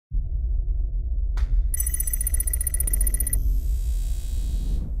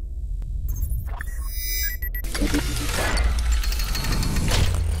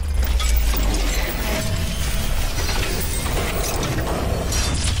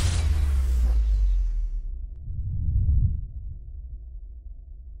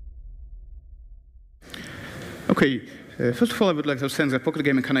Okay, first of all, I would like to thank the Pocket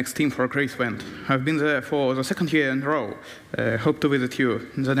Gaming Connects team for a great event. I've been there for the second year in a row. Hope to visit you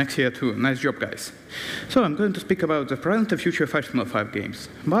in the next year too. Nice job, guys. So I'm going to speak about the present and future of HTML5 games.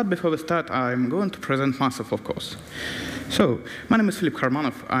 But before we start, I'm going to present myself, of course. So, my name is Philip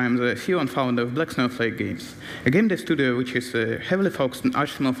Karmanov. I'm the CEO and founder of Black Snowflake Games, a game dev studio which is heavily focused on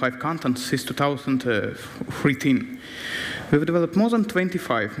HTML5 content since 2013. We've developed more than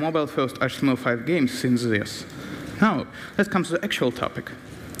 25 mobile-first HTML5 games since this. Now, let's come to the actual topic.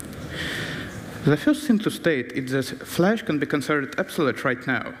 The first thing to state is that Flash can be considered obsolete right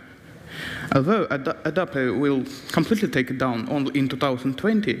now. Although Adobe will completely take it down only in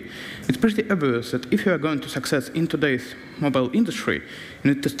 2020, it's pretty obvious that if you are going to succeed in today's mobile industry,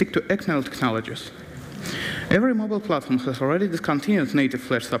 you need to stick to XML technologies. Every mobile platform has already discontinued native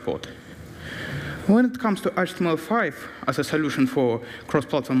Flash support. When it comes to HTML5 as a solution for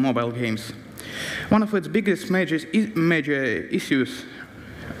cross-platform mobile games, one of its biggest major issues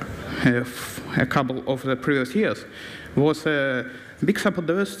a couple of the previous years was big support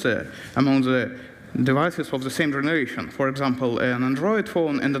diversity among the devices of the same generation. For example, an Android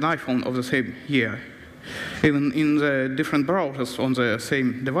phone and an iPhone of the same year. Even in the different browsers on the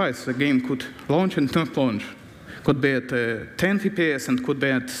same device, the game could launch and not launch. Could be at 10 FPS and could be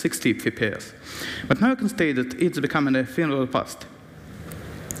at 60 FPS. But now I can state that it's becoming a thing of the past.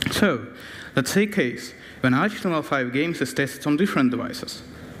 So, let's say a case when HTML5 games is tested on different devices.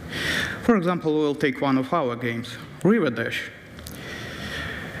 For example, we'll take one of our games, River Dash.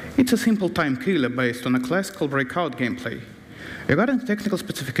 It's a simple time killer based on a classical breakout gameplay. Regarding technical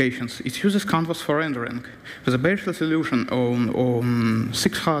specifications, it uses canvas for rendering, with a base resolution on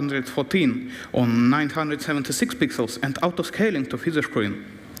 614 on 976 pixels and auto-scaling to fit the screen.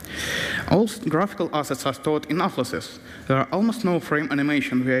 All graphical assets are stored in atlases. There are almost no frame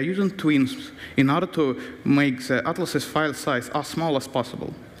animation. We are using twins in order to make the atlas's file size as small as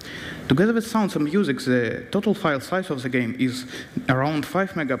possible. Together with sounds and music, the total file size of the game is around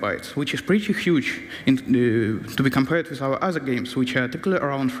 5 megabytes, which is pretty huge to be compared with our other games, which are typically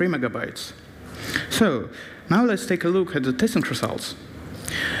around 3 megabytes. So, now let's take a look at the testing results.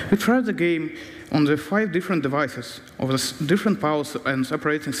 We tried the game on the 5 different devices of the different powers and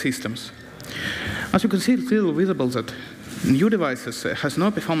operating systems. As you can see, it's clearly visible that new devices has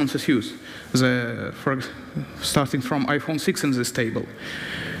no performance issues, starting from iPhone 6 in this table.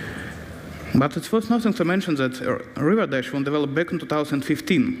 But it's worth noting to mention that River Dash was developed back in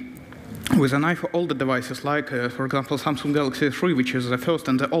 2015 with an eye for older devices like, for example, Samsung Galaxy S3, which is the first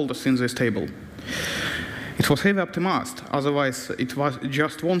and the oldest in this table. It was heavily optimized, otherwise it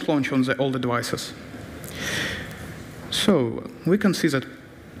just won't launch on the older devices. So we can see that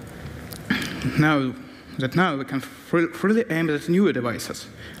now we can freely aim at newer devices.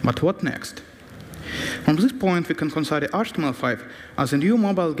 But what next? From this point, we can consider HTML5 as a new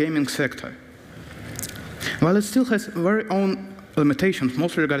mobile gaming sector. While it still has very own limitations,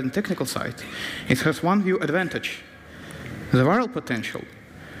 mostly regarding technical side, it has one view advantage: the viral potential.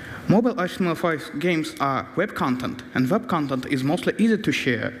 Mobile HTML5 games are web content, and web content is mostly easy to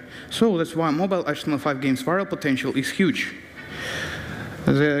share. So that's why mobile HTML5 games' viral potential is huge.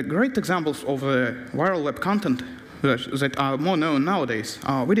 The great examples of viral web content that are more known nowadays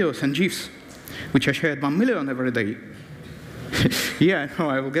are videos and GIFs, which are shared 1 million every day. Yeah, no,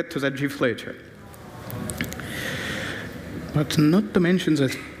 I will get to that GIF later. But not to mention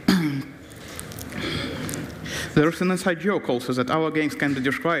that there's an inside joke also that our games can be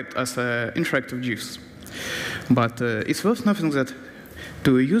described as interactive GIFs. But it's worth noting that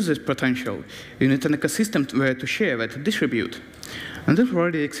to use this potential, you need an ecosystem where to share, where to distribute. And this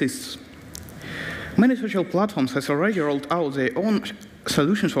already exists. Many social platforms have already rolled out their own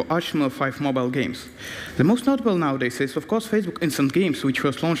solutions for HTML5 mobile games. The most notable nowadays is, of course, Facebook Instant Games, which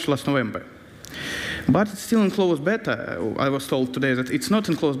was launched last November. But it's still in closed beta. I was told today that it's not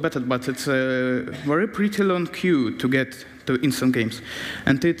in closed beta, but it's a very pretty long queue to get to Instant Games.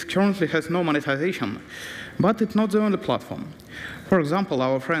 And it currently has no monetization. But it's not the only platform. For example,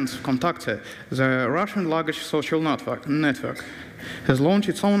 our friends Kontakte, the Russian language social network, has launched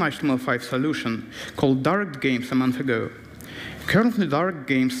its own HTML5 solution called Direct Games a month ago. Currently, Direct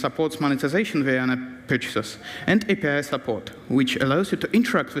Games supports monetization via in-app purchases and API support, which allows you to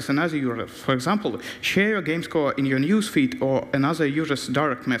interact with another user. For example, share your game score in your newsfeed or another user's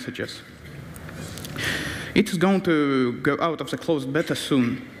direct messages. It is going to go out of the closed beta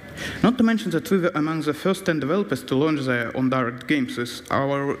soon. Not to mention that we were among the first 10 developers to launch their own Direct Games with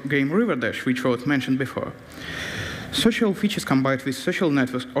our game River Dash, which was mentioned before. Social features combined with social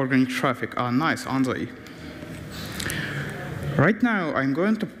network organic traffic are nice, aren't they? Right now, I'm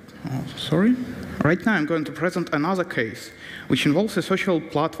going to... Oh, sorry. Right now I'm going to present another case, which involves a social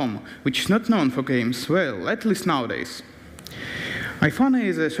platform which is not known for games well, at least nowadays. iFunny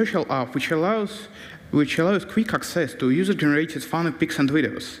is a social app which allows quick access to user-generated funny pics and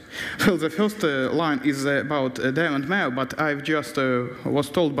videos. Well, the first line is about Dave and Mao, but I've just was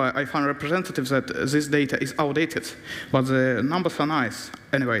told by iFunny representatives that this data is outdated, but the numbers are nice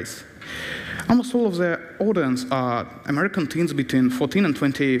anyways. Almost all of their audience are American teens between 14 and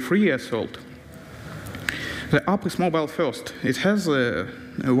 23 years old. The app is mobile first. It has a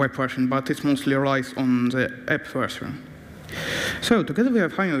web version, but it mostly relies on the app version. So together we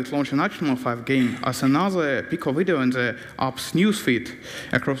have finally launched an HTML5 game as another pico video in the app's newsfeed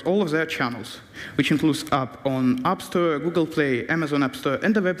across all of their channels, which includes app on App Store, Google Play, Amazon App Store,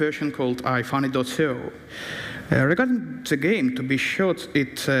 and a web version called iFunny.co. Regarding the game, to be short,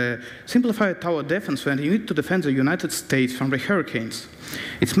 it simplified tower defense when you need to defend the United States from the hurricanes.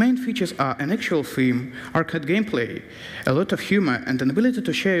 Its main features are an actual theme, arcade gameplay, a lot of humor, and an ability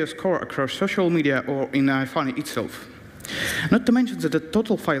to share your score across social media or in iFunny itself. Not to mention that the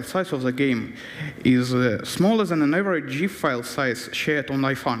total file size of the game is smaller than an average GIF file size shared on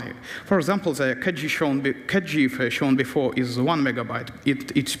iFunny. For example, the cat GIF shown before is 1 megabyte.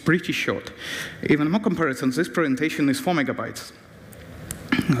 It's pretty short. Even more comparison, this presentation is 4 megabytes.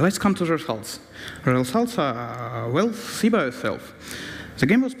 Let's come to the results. The results are, well, see by yourself. The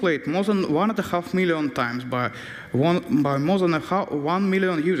game was played more than 1.5 million times by more than 1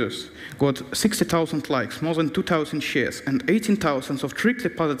 million users, got 60,000 likes, more than 2,000 shares, and 18,000 of strictly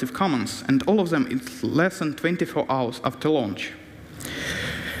positive comments, and all of them in less than 24 hours after launch.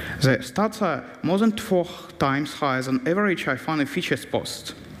 The stats are more than 4 times higher than average iFunny features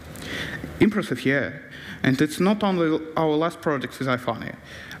posts. Impressive, yeah. And it's not only our last project with iFunny.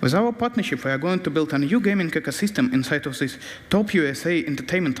 With our partnership, we are going to build a new gaming ecosystem inside of this top USA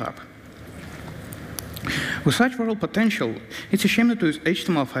entertainment app. With such viral potential, it's a shame to use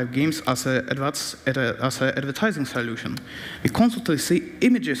HTML5 games as an advertising solution. We constantly see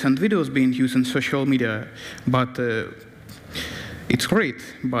images and videos being used in social media, but it's great,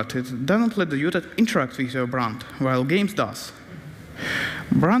 but it doesn't let the user interact with your brand, while games does.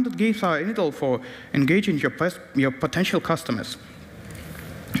 Branded games are ideal for engaging your potential customers.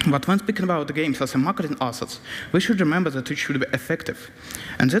 But when speaking about the games as a marketing assets, we should remember that it should be effective.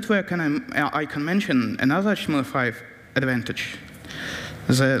 And that's where I can mention another HTML5 advantage.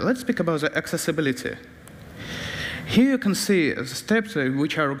 Let's speak about the accessibility. Here you can see the steps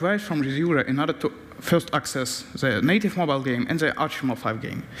which are required from the user in order to first access the native mobile game and the HTML5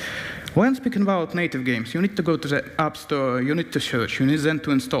 game. When speaking about native games, you need to go to the App Store, you need to search, you need then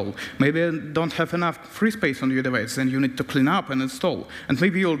to install. Maybe you don't have enough free space on your device, then you need to clean up and install. And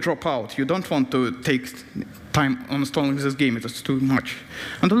maybe you'll drop out. You don't want to take time on installing this game, it's too much.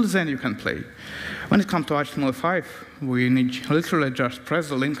 And only then you can play. When it comes to HTML5, we need literally just press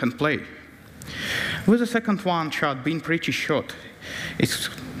the link and play. With the second one chart being pretty short,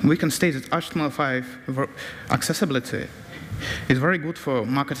 we can state that HTML5 accessibility is very good for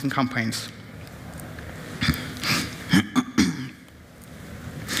marketing campaigns.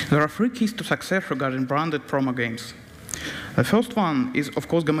 There are 3 keys to success regarding branded promo games. The first one is, of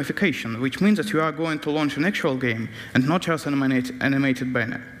course, gamification, which means that you are going to launch an actual game and not just an animated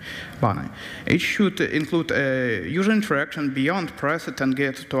banner. It should include user interaction beyond press it and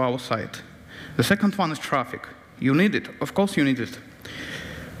get to our site. The second one is traffic. You need it. Of course you need it.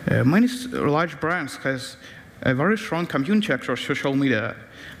 Many large brands have a very strong community across social media,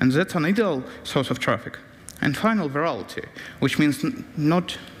 and that's an ideal source of traffic. And final, virality, which means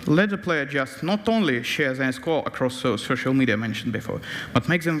not let the player just not only share their score across social media mentioned before, but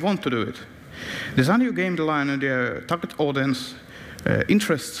make them want to do it. Design your game rely on their target audience,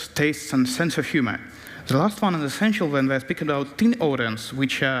 interests, tastes, and sense of humor. The last one is essential when we're speaking about teen audience,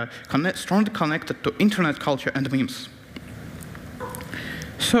 which are strongly connected to internet culture and memes.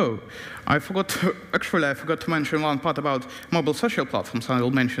 So, I forgot to mention one part about mobile social platforms, and I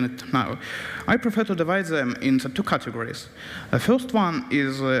will mention it now. I prefer to divide them into 2 categories. The first one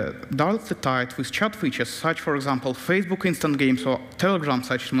is directly tied with chat features, such, for example, Facebook Instant Games or Telegram's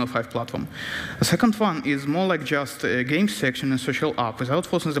HTML5 platform. The second one is more like just a game section in social app without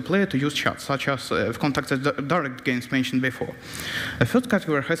forcing the player to use chat, such as contacted direct games mentioned before. The first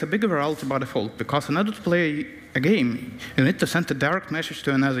category has a bigger variety by default, because in order to play a game, you need to send a direct message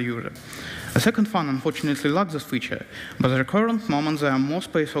to another user. The second one, unfortunately, lacks this feature, but at the current moment there are more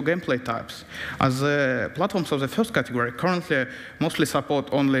space for gameplay types, as the platforms of the first category currently mostly support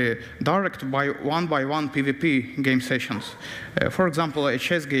only direct one-by-one PvP game sessions. For example, a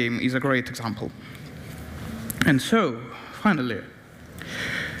chess game is a great example. And so, finally,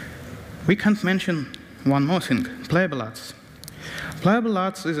 we can't mention one more thing, playable ads. Playable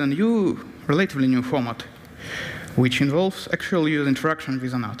ads is a relatively new format, which involves actual user interaction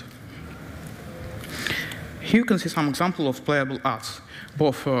with an ad. Here you can see some example of playable ads,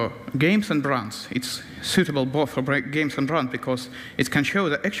 both for games and brands. It's suitable both for games and brands because it can show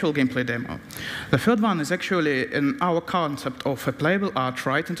the actual gameplay demo. The third one is actually our concept of a playable ad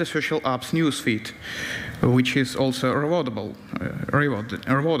right in the social apps newsfeed, which is also rewarded.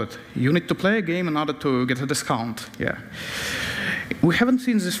 You need to play a game in order to get a discount. Yeah. We haven't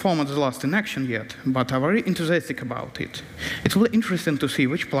seen this format the last in action yet, but are very enthusiastic about it. It's really interesting to see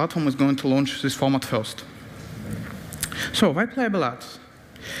which platform is going to launch this format first. So, why playable ads?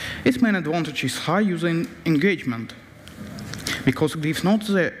 Its main advantage is high user engagement, because it gives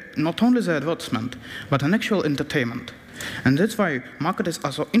not only the advertisement, but an actual entertainment. And that's why marketers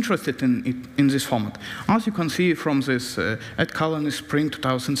are so interested in this format. As you can see from this ad colony spring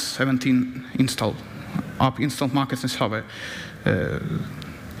 2017 installed marketing survey,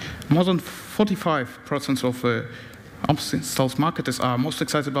 more than 45% of apps installed marketers are most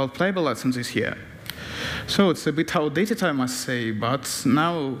excited about playable ads in this year. So it's a bit outdated, I must say, but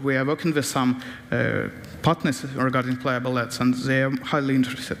now we are working with some partners regarding playable ads, and they are highly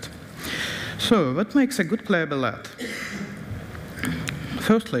interested. So what makes a good playable ad?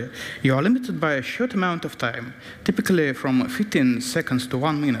 Firstly, you are limited by a short amount of time, typically from 15 seconds to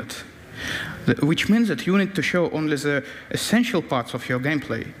 1 minute, which means that you need to show only the essential parts of your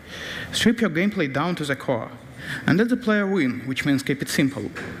gameplay. Strip your gameplay down to the core, and let the player win, which means keep it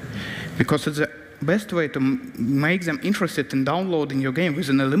simple, because it's the best way to make them interested in downloading your game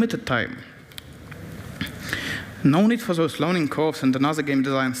within a limited time. No need for those learning curves and another game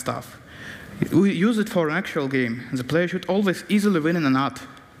design stuff. We use it for an actual game. The player should always easily win in an ad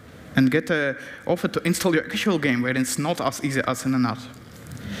and get an offer to install your actual game where it's not as easy as in an ad.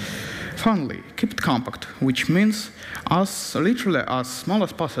 Finally, keep it compact, which means literally as small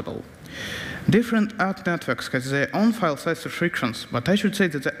as possible. Different ad networks have their own file size restrictions, but I should say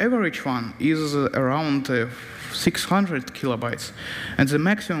that the average one is around 600 kilobytes, and the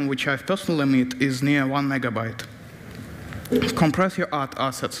maximum which I've personally met is near 1 megabyte. Compress your ad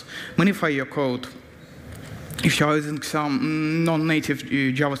assets, minify your code. If you're using some non-native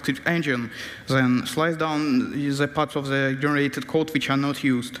JavaScript engine, then slice down the parts of the generated code which are not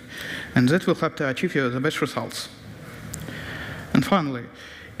used, and that will help to achieve the best results. And finally,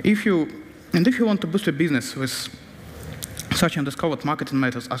 if you want to boost your business with such undiscovered marketing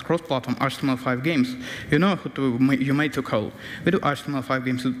methods as cross-platform HTML5 games, you know who you may to call. We do HTML5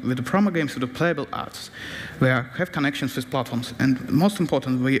 games, we do promo games, we do playable ads. We have connections with platforms, and most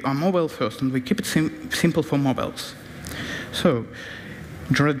important, we are mobile first, and we keep it simple for mobiles. So,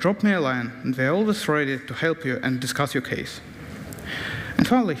 drop me a line, and we're always ready to help you and discuss your case. And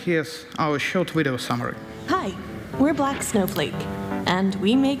finally, here's our short video summary. Hi, we're Black Snowflake, and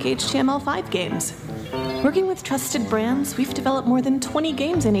we make HTML5 games. Working with trusted brands, we've developed more than 20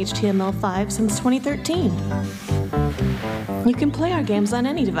 games in HTML5 since 2013. You can play our games on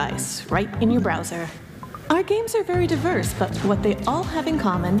any device, right in your browser. Our games are very diverse, but what they all have in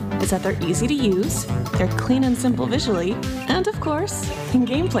common is that they're easy to use, they're clean and simple visually, and of course,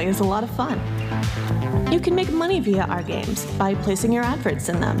 gameplay is a lot of fun. You can make money via our games by placing your adverts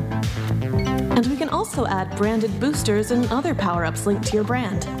in them. And we can also add branded boosters and other power-ups linked to your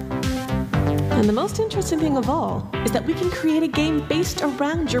brand. And the most interesting thing of all is that we can create a game based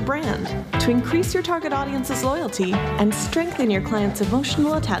around your brand to increase your target audience's loyalty and strengthen your client's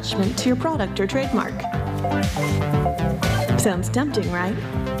emotional attachment to your product or trademark. Sounds tempting, right?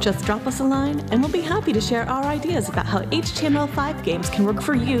 Just drop us a line and we'll be happy to share our ideas about how HTML5 games can work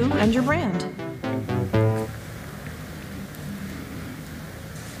for you and your brand.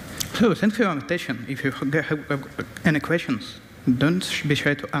 So, thanks for your invitation. If you have any questions, don't be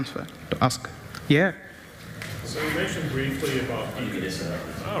shy to ask. Yeah. So you mentioned briefly about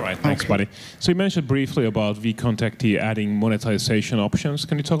All right, thanks, buddy. So you mentioned briefly about vContactee adding monetization options.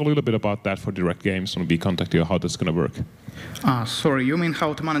 Can you talk a little bit about that for direct games on vContactee, how that's going to work? Sorry, you mean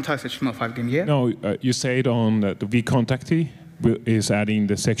how to monetize HTML5 game? Yeah. No, you said on the vContactee is adding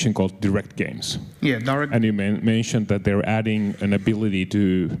the section called direct games. Yeah, direct. And you mentioned that they're adding an ability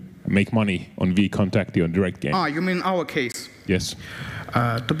to make money on vContactee on direct games. You mean our case? Yes.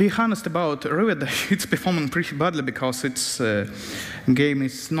 To be honest about Rivet, it's performing pretty badly because its game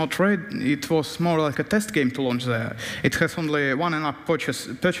is not ready. It was more like a test game to launch there. It has only one in-app purchase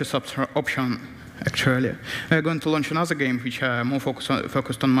option actually. We're going to launch another game which are more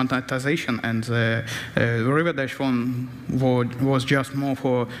focused on monetization, and the River Dash one was just more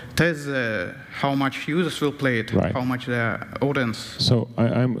for test how much users will play it, right. how much their audience. So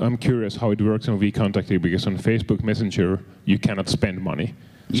I'm curious how it works on vContacty, because on Facebook Messenger you cannot spend money.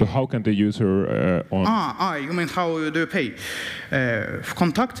 So how can the user you mean how do you pay?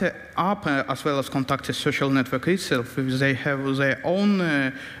 Contact app as well as Contact social network itself, they have their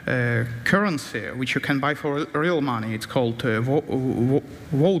own currency which you can buy for real money. It's called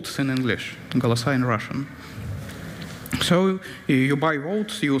votes in English, голоса in Russian. So you buy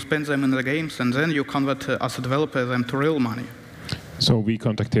votes, you spend them in the games, and then you convert as a developer them to real money. So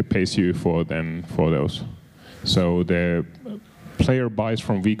vContacty pays you for those. So the player buys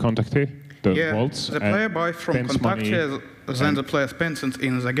from vContacty the vaults. The player buys from Contacty, then the player spends it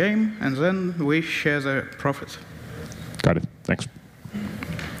in the game, and then we share the profit. Got it. Thanks.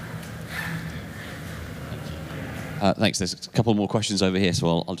 Thanks. There's a couple more questions over here,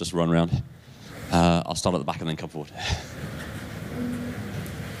 so I'll just run around. I'll start at the back and then come forward.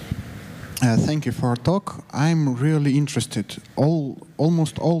 Thank you for our talk. I'm really interested.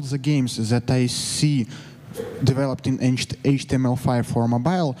 Almost all the games that I see developed in HTML5 for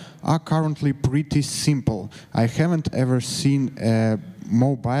mobile are currently pretty simple. I haven't ever seen a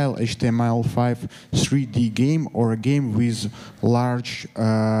mobile HTML5 3D game or a game with large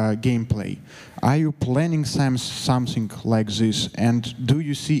gameplay. Are you planning something like this, and do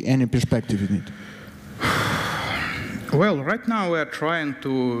you see any perspective in it? Well, right now we're trying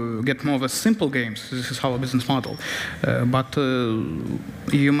to get more of a simple games. This is our business model. But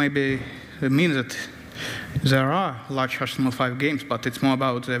you maybe mean that there are large HTML5 games, but it's more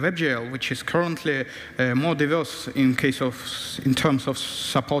about the WebGL, which is currently more diverse in terms of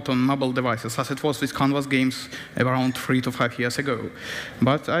support on mobile devices, as it was with Canvas games around 3 to 5 years ago.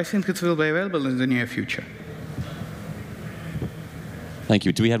 But I think it will be available in the near future. Thank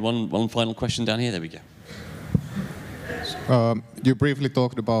you. Do we have one final question down here? There we go. You briefly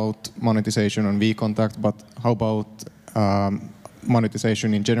talked about monetization on vContact, but how about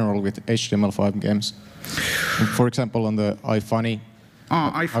monetization in general with HTML5 games? For example, on the iFunny.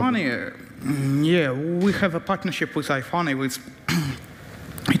 iFunny, yeah, we have a partnership with iFunny.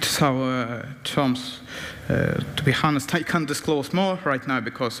 It's our terms. To be honest, I can't disclose more right now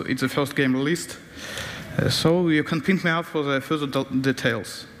because it's the first game released. So you can ping me out for the further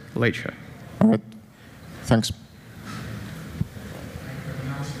details later. All right. Thanks.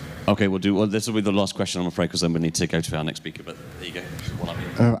 Okay, well, this will be the last question, I'm afraid, because then we need to go to our next speaker, but there you go.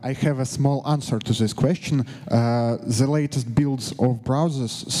 I have a small answer to this question. The latest builds of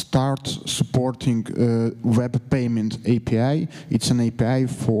browsers start supporting Web Payment API. It's an API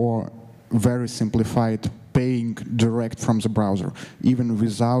for very simplified paying direct from the browser, even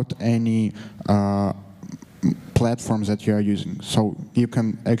without any platforms that you are using. So you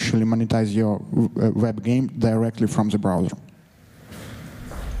can actually monetize your web game directly from the browser.